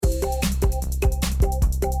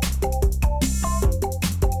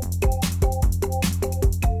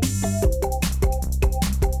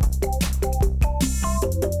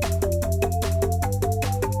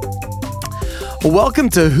Welcome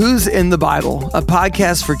to Who's in the Bible, a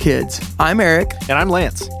podcast for kids. I'm Eric. And I'm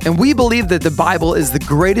Lance. And we believe that the Bible is the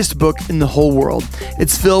greatest book in the whole world.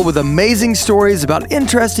 It's filled with amazing stories about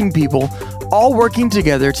interesting people, all working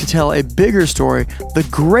together to tell a bigger story, the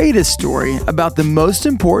greatest story about the most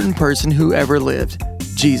important person who ever lived,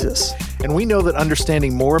 Jesus. And we know that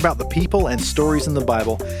understanding more about the people and stories in the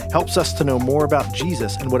Bible helps us to know more about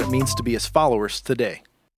Jesus and what it means to be his followers today.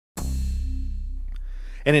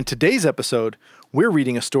 And in today's episode, we're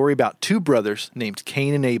reading a story about two brothers named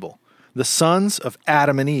Cain and Abel, the sons of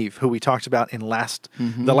Adam and Eve, who we talked about in the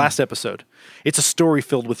last episode. It's a story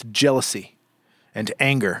filled with jealousy and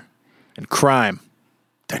anger and crime.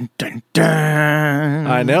 Dun, dun, dun.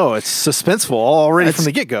 I know, it's suspenseful already from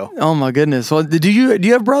the get-go. Oh my goodness. Well, do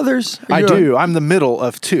you have brothers? I do. I'm the middle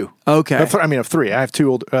of two. Okay. Of three. I have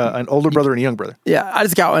an older brother and a young brother. Yeah, I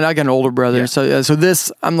got an older brother. Yeah. So this,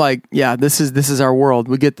 I'm like, yeah, this is our world.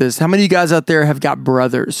 We get this. How many of you guys out there have got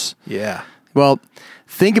brothers? Yeah. Well,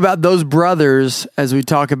 think about those brothers as we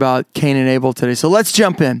talk about Cain and Abel today. So let's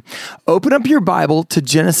jump in. Open up your Bible to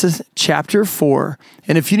Genesis chapter 4.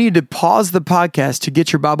 And if you need to pause the podcast to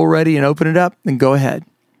get your Bible ready and open it up, then go ahead.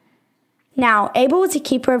 Now, Abel was a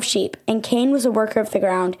keeper of sheep, and Cain was a worker of the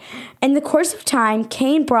ground. In the course of time,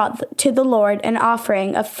 Cain brought to the Lord an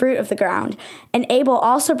offering of fruit of the ground, and Abel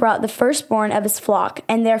also brought the firstborn of his flock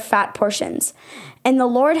and their fat portions. And the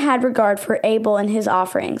Lord had regard for Abel and his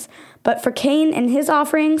offerings, but for Cain and his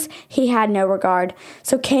offerings he had no regard.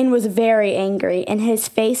 So Cain was very angry, and his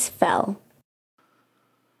face fell.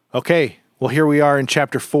 Okay, well, here we are in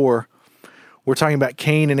chapter 4. We're talking about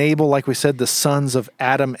Cain and Abel, like we said, the sons of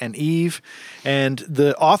Adam and Eve. And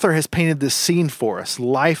the author has painted this scene for us.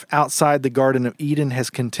 Life outside the Garden of Eden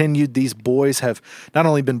has continued. These boys have not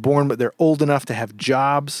only been born, but they're old enough to have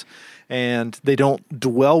jobs. And they don't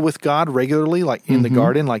dwell with God regularly, like in the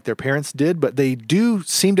garden, like their parents did. But they do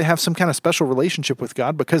seem to have some kind of special relationship with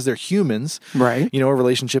God because they're humans. Right. You know, a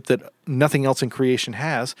relationship that nothing else in creation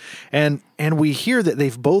has. And we hear that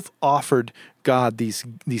they've both offered God these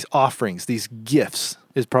offerings, these gifts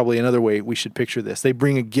is probably another way we should picture this. They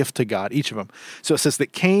bring a gift to God, each of them. So it says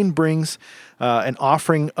that Cain brings an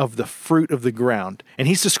offering of the fruit of the ground. And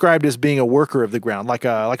he's described as being a worker of the ground, like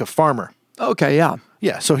a farmer. Okay, yeah.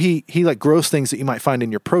 Yeah, so he like grows things that you might find in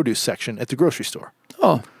your produce section at the grocery store.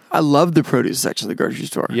 Oh, I love the produce section of the grocery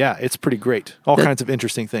store. Yeah, it's pretty great. All kinds of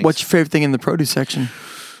interesting things. What's your favorite thing in the produce section?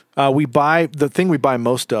 The thing we buy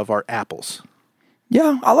most of are apples.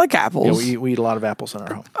 Yeah, I like apples. Yeah, we eat a lot of apples in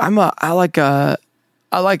our home. I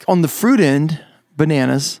like on the fruit end,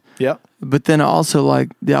 bananas. Yep. But then I also like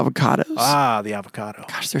the avocados. Ah, the avocado.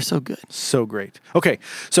 Gosh, they're so good. So great. Okay,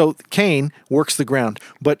 so Cain works the ground,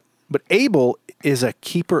 but Abel is a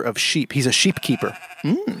keeper of sheep. He's a sheep keeper.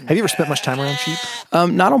 Have you ever spent much time around sheep?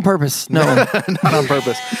 Not on purpose. No. Not on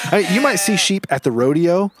purpose. You might see sheep at the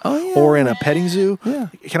rodeo or in a petting zoo. Yeah.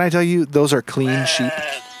 Can I tell you, those are clean sheep.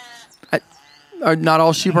 Not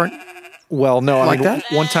all sheep aren't? Well, no. Like that?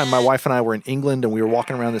 One time my wife and I were in England and we were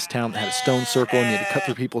walking around this town that had a stone circle and you had to cut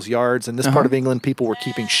through people's yards. And this part of England, people were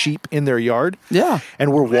keeping sheep in their yard. Yeah.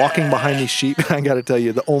 And we're walking behind these sheep. I got to tell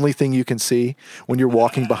you, the only thing you can see when you're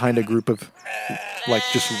walking behind a group of like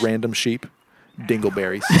just random sheep,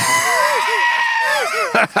 dingleberries.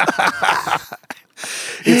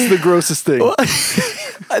 It's the grossest thing. Well,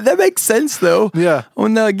 that makes sense though. Yeah.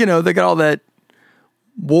 When they got all that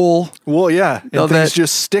wool. Well, yeah. And things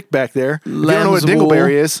just stick back there. If you don't know what a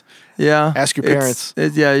dingleberry is, yeah. Ask your parents.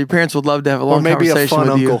 Your parents would love to have a long or maybe conversation a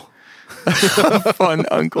fun with uncle. You. A fun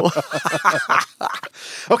uncle.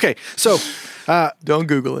 Okay, so don't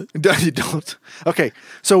Google it. Don't. Okay,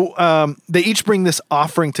 so they each bring this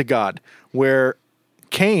offering to God, where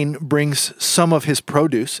Cain brings some of his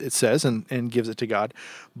produce, it says, and gives it to God,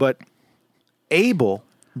 but Abel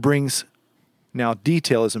brings. Now,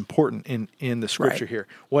 detail is important in the scripture here.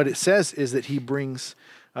 What it says is that he brings,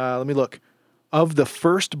 let me look, of the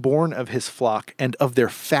firstborn of his flock and of their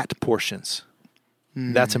fat portions.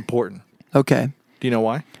 That's important. Okay. Do you know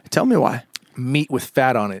why? Tell me why. Meat with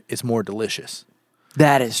fat on it is more delicious.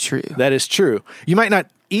 That is true. That is true. You might not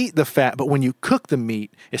eat the fat, but when you cook the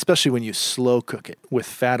meat, especially when you slow cook it with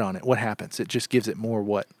fat on it, what happens? It just gives it more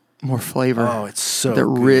what? More flavor. Oh, it's so They're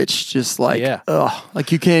good. rich, just like,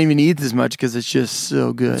 like you can't even eat as much because it's just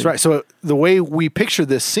so good. That's right. So the way we picture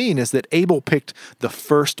this scene is that Abel picked the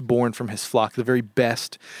firstborn from his flock, the very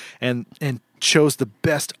best, and chose the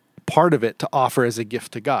best part of it to offer as a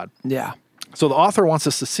gift to God. Yeah. So the author wants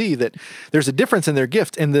us to see that there's a difference in their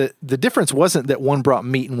gift. And the difference wasn't that one brought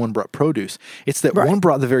meat and one brought produce. It's that one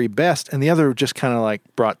brought the very best and the other just kind of like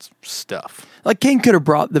brought stuff. Like Cain could have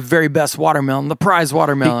brought the very best watermelon, the prize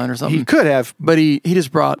watermelon or something. He could have. But he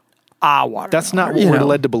just brought watermelon. That's not what we're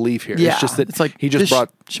led to believe here. Yeah, it's just that it's like he just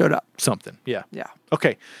showed up. something. Yeah. Yeah.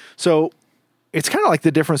 Okay. So it's kind of like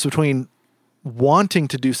the difference between wanting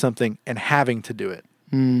to do something and having to do it.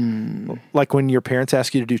 Like when your parents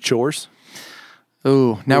ask you to do chores.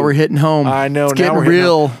 Oh, now we're hitting home. I know. It's now getting we're hitting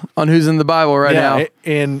real home. on who's in the Bible right now.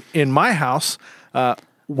 In my house,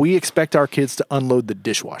 we expect our kids to unload the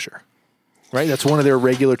dishwasher. Right? That's one of their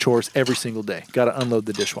regular chores every single day. Got to unload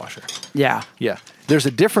the dishwasher. Yeah. Yeah. There's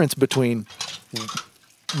a difference between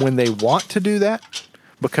when they want to do that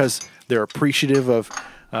because they're appreciative of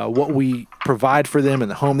what we provide for them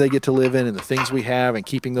and the home they get to live in and the things we have and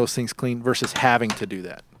keeping those things clean versus having to do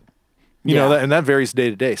that. You know, and that varies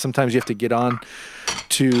day to day. Sometimes you have to get on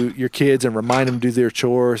to your kids and remind them to do their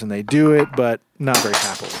chores, and they do it, but not very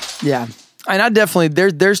happily. Yeah. And I definitely,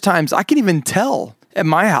 there's times I can even tell at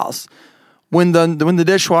my house when the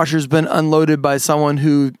dishwasher's been unloaded by someone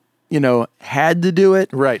who, had to do it.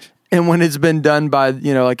 Right. And when it's been done by,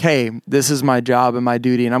 like, hey, this is my job and my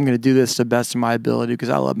duty, and I'm going to do this to the best of my ability because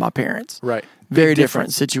I love my parents. Right. Very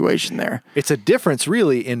different situation there. It's a difference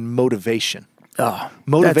really in motivation. Oh,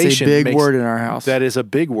 Motivation. That's a big word in our house. That is a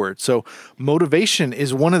big word. So motivation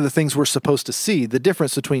is one of the things we're supposed to see, the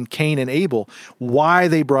difference between Cain and Abel, why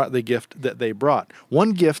they brought the gift that they brought.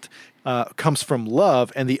 One gift comes from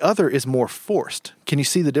love and the other is more forced. Can you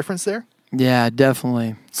see the difference there? Yeah,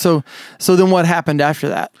 definitely. So then what happened after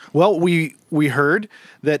that? Well, we heard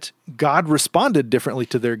that God responded differently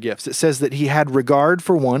to their gifts. It says that he had regard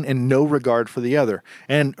for one and no regard for the other.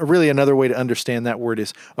 And really another way to understand that word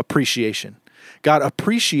is appreciation. God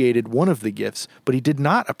appreciated one of the gifts, but he did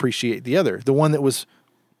not appreciate the other, the one that was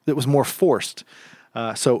more forced.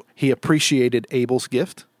 So he appreciated Abel's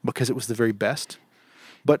gift because it was the very best,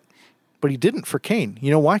 but he didn't for Cain. You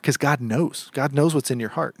know why? Because God knows. God knows what's in your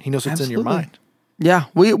heart. He knows what's in your mind. Yeah,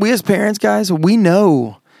 we as parents, guys, we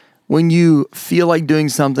know when you feel like doing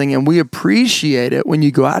something, and we appreciate it when you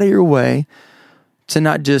go out of your way to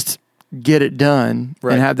not just get it done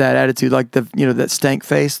and have that attitude, like that stank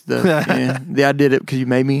face. I did it because you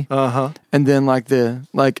made me. And then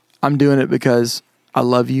I'm doing it because I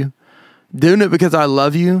love you. Doing it because I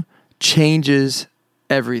love you changes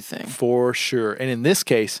everything. For sure. And in this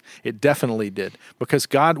case, it definitely did. Because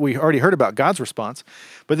we already heard about God's response.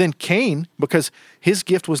 But then Cain, because his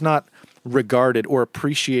gift was not regarded or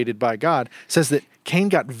appreciated by God, says that Cain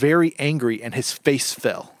got very angry and his face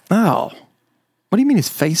fell. Oh. What do you mean his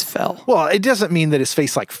face fell? Well, it doesn't mean that his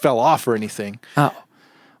face fell off or anything. Oh.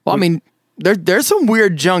 Well, I mean, there's some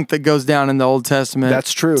weird junk that goes down in the Old Testament.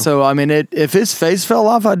 That's true. So, I mean, if his face fell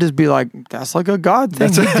off, I'd just be like, that's like a God thing.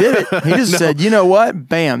 He did it. He just said, you know what?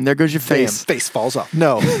 Bam, there goes your face. Bam, face falls off.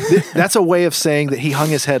 No, that's a way of saying that he hung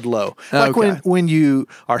his head low. Like when you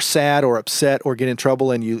are sad or upset or get in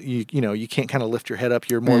trouble and you can't kind of lift your head up,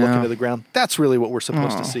 you're more looking to the ground. That's really what we're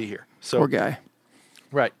supposed to see here. So, poor guy.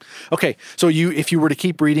 Right. Okay. So if you were to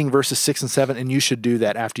keep reading verses 6 and 7, and you should do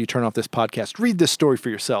that after you turn off this podcast, read this story for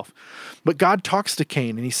yourself. But God talks to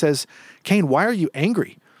Cain and he says, Cain, why are you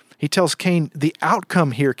angry? He tells Cain, the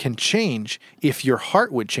outcome here can change if your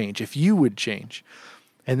heart would change, if you would change.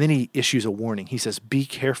 And then he issues a warning. He says, be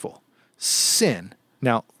careful. Sin.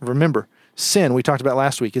 Now, remember, sin, we talked about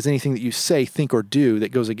last week, is anything that you say, think, or do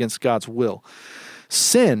that goes against God's will.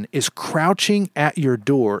 Sin is crouching at your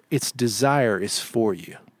door. Its desire is for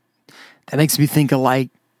you. That makes me think of like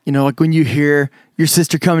when you hear your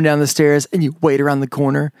sister coming down the stairs and you wait around the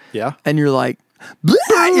corner. Yeah. And you're like,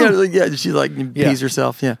 she pees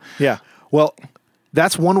herself. Yeah. Yeah. Well,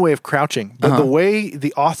 that's one way of crouching. But the way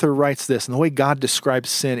the author writes this and the way God describes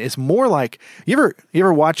sin is more like, you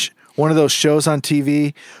ever watch one of those shows on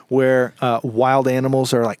TV where wild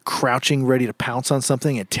animals are like crouching, ready to pounce on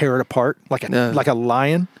something and tear it apart, like a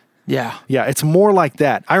lion? Yeah. Yeah, it's more like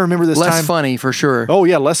that. I remember this time. Less funny, for sure. Oh,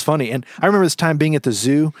 yeah, less funny. And I remember this time being at the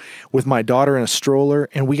zoo with my daughter in a stroller,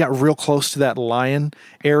 and we got real close to that lion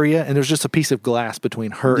area, and there's just a piece of glass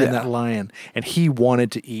between her and that lion, and he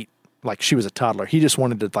wanted to eat, like she was a toddler. He just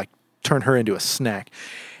wanted to, like, turn her into a snack.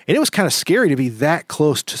 And it was kind of scary to be that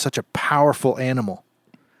close to such a powerful animal.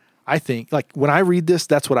 I think, like, when I read this,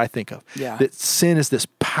 that's what I think of. Yeah. That sin is this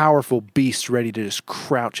powerful beast ready to just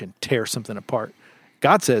crouch and tear something apart.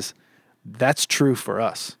 God says that's true for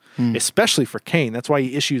us, especially for Cain. That's why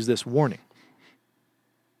he issues this warning.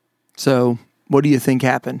 So, what do you think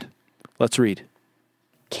happened? Let's read.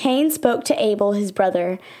 Cain spoke to Abel, his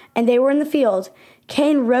brother, and they were in the field.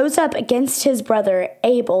 Cain rose up against his brother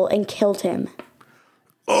Abel and killed him.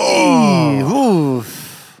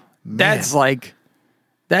 Oof. That's like,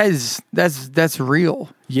 that's real.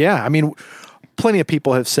 Yeah, I mean, plenty of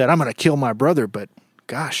people have said, I'm going to kill my brother, but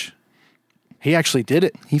gosh, he actually did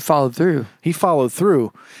it. He followed through. He followed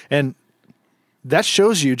through. And that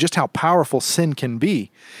shows you just how powerful sin can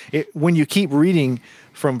be. When you keep reading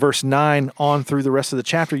from verse 9 on through the rest of the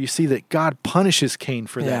chapter, you see that God punishes Cain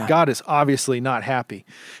for that. Yeah. God is obviously not happy.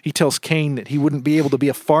 He tells Cain that he wouldn't be able to be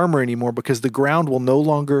a farmer anymore because the ground will no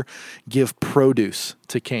longer give produce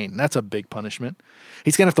to Cain. That's a big punishment.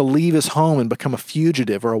 He's going to have to leave his home and become a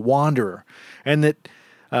fugitive or a wanderer. And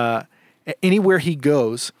that anywhere he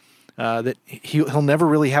goes, that he'll never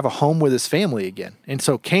really have a home with his family again. And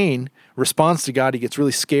so Cain responds to God. He gets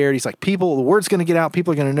really scared. He's like, the word's going to get out.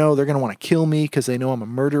 People are going to know. They're going to want to kill me because they know I'm a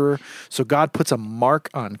murderer. So God puts a mark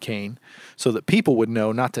on Cain so that people would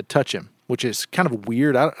know not to touch him, which is kind of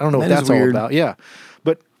weird. I don't know what that's all about. Yeah.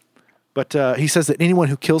 But he says that anyone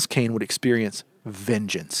who kills Cain would experience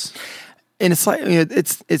vengeance. And it's like,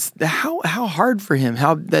 it's how hard for him,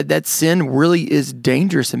 how that sin really is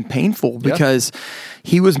dangerous and painful because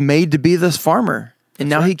he was made to be this farmer and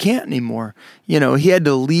now he can't anymore. He had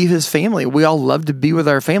to leave his family. We all love to be with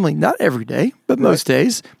our family, not every day, but most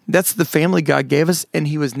days. That's the family God gave us, and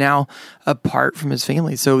he was now apart from his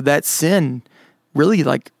family. So that sin really,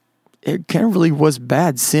 it kind of really was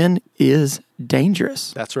bad. Sin is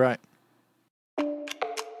dangerous. That's right.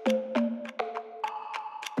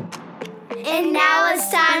 And now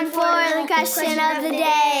it's time for the question of the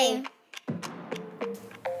day.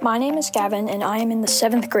 My name is Gavin, and I am in the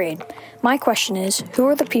 7th grade. My question is, who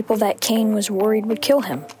are the people that Cain was worried would kill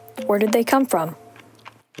him? Where did they come from?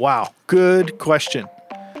 Wow, good question.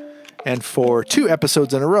 And for 2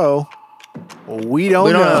 episodes in a row, we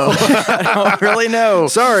don't know. I don't really know.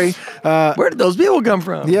 Sorry. Where did those people come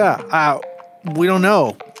from? Yeah, we don't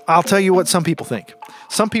know. I'll tell you what some people think.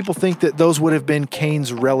 Some people think that those would have been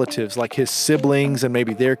Cain's relatives, like his siblings and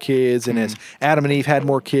maybe their kids. And as Adam and Eve had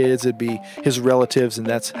more kids, it'd be his relatives, and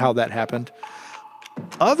that's how that happened.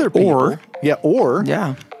 Other people,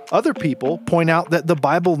 other people point out that the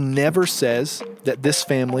Bible never says that this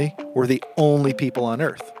family were the only people on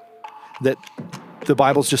earth. That the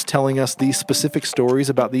Bible's just telling us these specific stories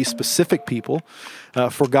about these specific people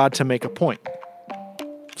for God to make a point.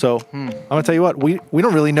 So I'm going to tell you what, we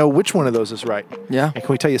don't really know which one of those is right. Yeah. And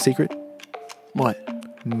can we tell you a secret? What?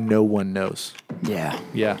 No one knows. Yeah.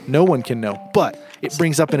 Yeah, no one can know. But it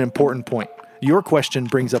brings up an important point. Your question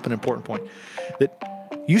brings up an important point. That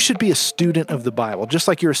you should be a student of the Bible. Just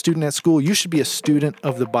like you're a student at school, you should be a student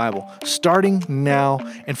of the Bible, starting now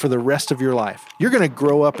and for the rest of your life. You're going to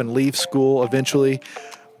grow up and leave school eventually,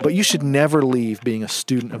 but you should never leave being a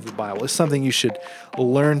student of the Bible. It's something you should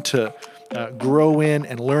learn to grow in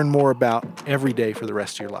and learn more about every day for the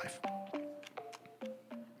rest of your life.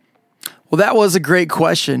 Well, that was a great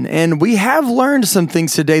question. And we have learned some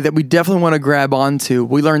things today that we definitely want to grab onto.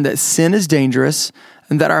 We learned that sin is dangerous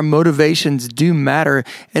and that our motivations do matter.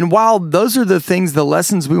 And while those are the things, the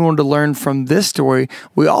lessons we wanted to learn from this story,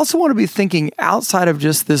 we also want to be thinking outside of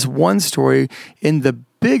just this one story in the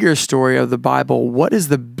bigger story of the Bible. What is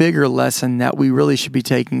the bigger lesson that we really should be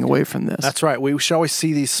taking away from this? That's right. We should always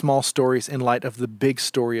see these small stories in light of the big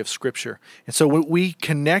story of Scripture. And so we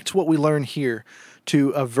connect what we learn here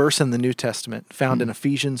to a verse in the New Testament found in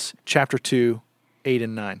Ephesians chapter 2, 8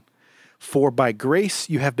 and 9. For by grace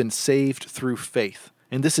you have been saved through faith.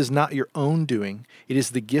 And this is not your own doing. It is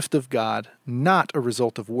the gift of God, not a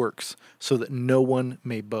result of works, so that no one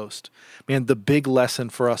may boast. Man, the big lesson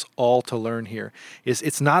for us all to learn here is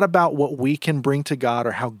it's not about what we can bring to God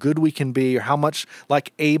or how good we can be or how much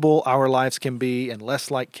like Abel our lives can be and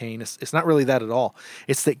less like Cain. It's not really that at all.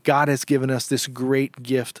 It's that God has given us this great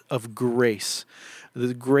gift of grace.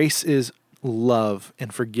 The grace is love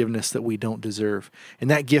and forgiveness that we don't deserve. And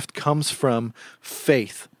that gift comes from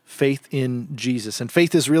faith in Jesus. And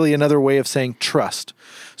faith is really another way of saying trust.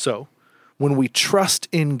 So when we trust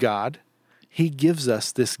in God, He gives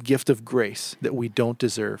us this gift of grace that we don't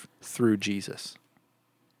deserve through Jesus.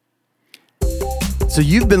 So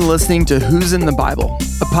you've been listening to Who's in the Bible,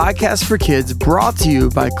 a podcast for kids brought to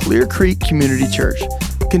you by Clear Creek Community Church.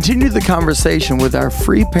 Continue the conversation with our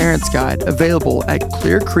free parents guide available at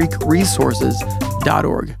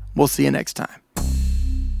clearcreekresources.org. We'll see you next time.